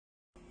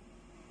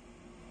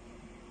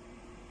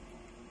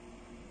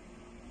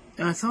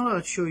I thought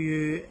I'd show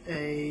you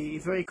a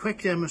very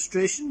quick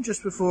demonstration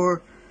just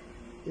before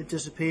it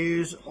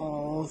disappears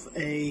of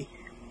a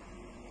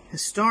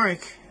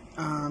historic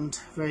and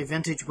very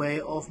vintage way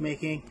of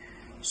making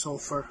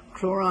sulphur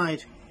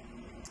chloride.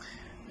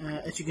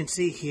 As you can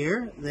see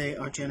here, they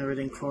are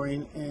generating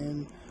chlorine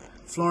in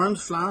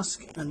Florence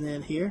flask, and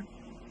then here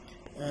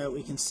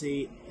we can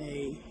see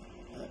a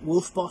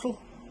wolf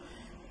bottle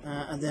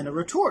and then a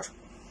retort.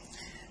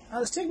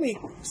 It's taken me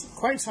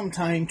quite some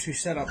time to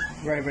set up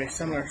a very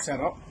similar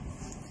setup.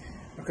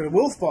 I've got a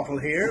wolf bottle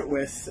here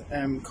with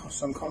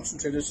some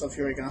concentrated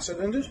sulphuric acid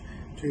in it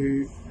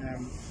to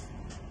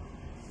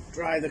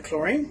dry the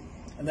chlorine,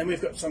 and then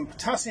we've got some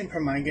potassium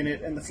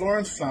permanganate in the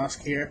Florence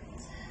flask here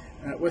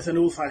with an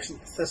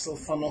old-fashioned thistle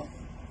funnel,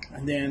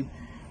 and then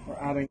we're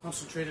adding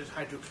concentrated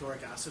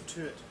hydrochloric acid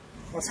to it.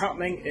 What's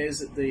happening is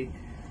that the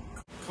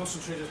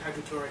concentrated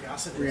hydrochloric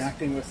acid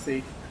reacting with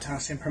the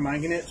potassium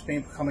permanganate is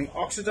becoming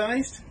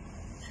oxidized,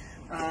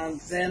 and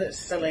then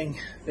it's filling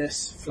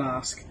this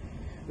flask,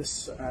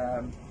 this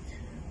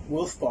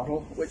wolf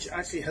bottle, which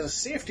actually has a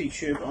safety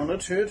tube on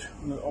it to it,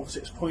 and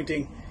obviously it's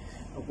pointing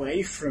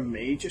away from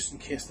me just in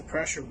case the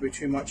pressure would be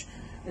too much,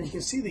 and you can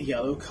see the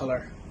yellow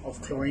colour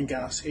of chlorine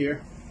gas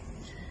here.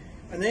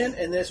 And then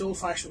in this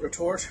old-fashioned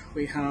retort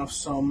we have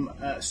some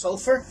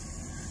sulphur,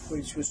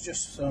 which was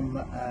just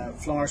some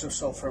flowers of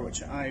sulphur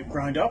which I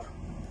ground up,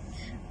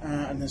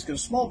 and there's got a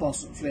small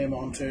Bunsen flame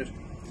onto it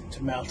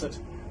to melt it,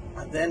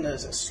 and then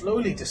as it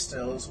slowly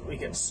distills we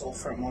get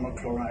sulphur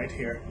monochloride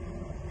here.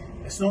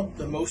 It's not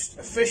the most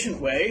efficient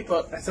way,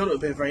 but I thought it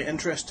would be a very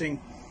interesting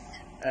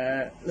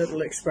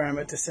little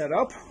experiment to set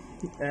up.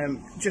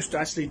 Just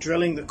actually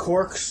drilling the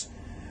corks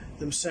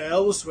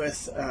themselves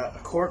with a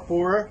cork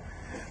borer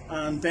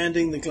and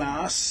bending the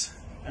glass.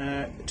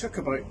 It took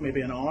about maybe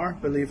an hour,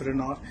 believe it or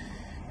not,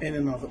 in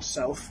and of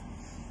itself,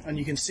 and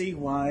you can see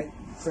why.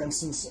 For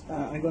instance,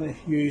 I'm going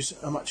to use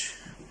a much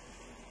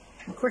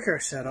quicker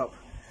setup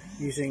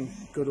using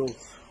good old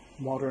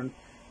modern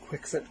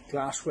quick fit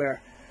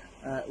glassware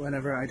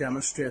whenever I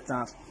demonstrate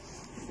that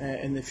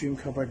in the fume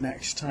cupboard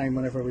next time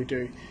whenever we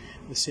do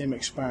the same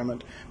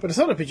experiment. But I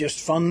thought it'd be just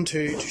fun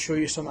to show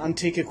you some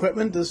antique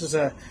equipment. This is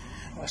a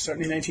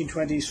certainly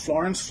 1920s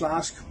Florence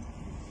flask.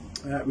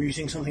 We're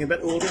using something a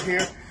bit older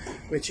here,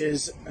 which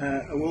is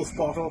a wolf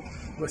bottle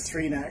with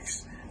 3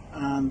 necks,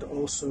 and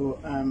also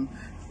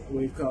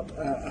we've got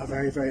a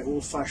very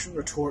old-fashioned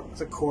retort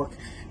with a cork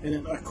in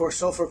it. Of course,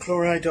 sulphur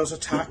chloride does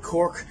attack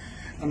cork,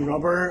 and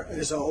rubber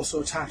is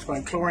also attacked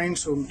by chlorine,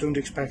 so don't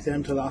expect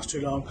them to last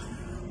too long.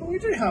 But we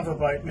do have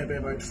maybe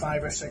about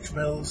 5 or 6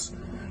 mils.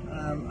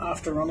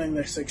 After running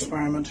this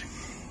experiment,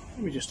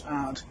 we just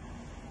add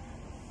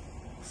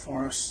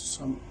for us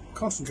some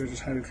concentrated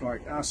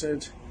hydrochloric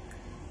acid.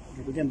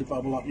 It'll begin to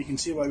bubble up. You can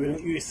see why we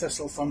don't use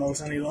thistle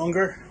funnels any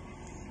longer.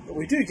 But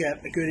we do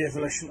get a good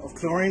evolution of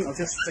chlorine. I'll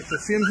just stick the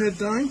fume hood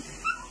down.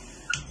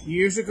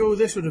 Years ago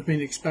this would have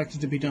been expected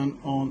to be done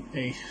on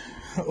a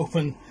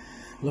open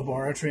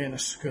laboratory in a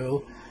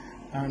school.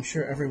 I'm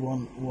sure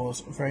everyone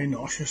was very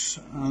nauseous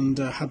and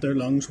had their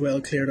lungs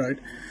well cleared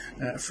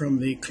out from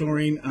the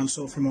chlorine and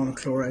sulphur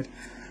monochloride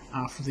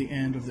after the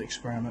end of the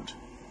experiment.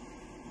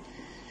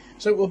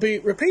 So we'll be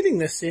repeating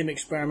this same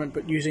experiment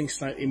but using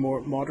slightly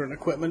more modern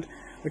equipment,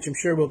 which I'm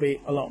sure will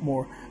be a lot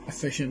more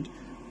efficient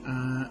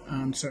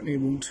and certainly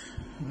won't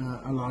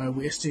allow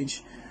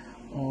wastage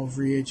of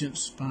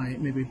reagents by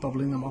maybe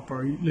bubbling them up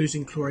or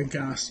losing chlorine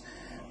gas,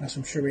 as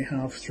I'm sure we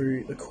have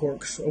through the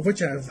corks, of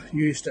which I've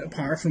used a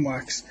paraffin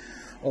wax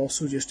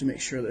also just to make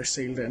sure they're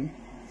sealed in.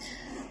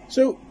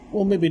 So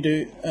we'll maybe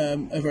do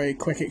a very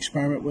quick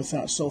experiment with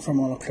that sulphur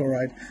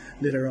monochloride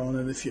later on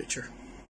in the future.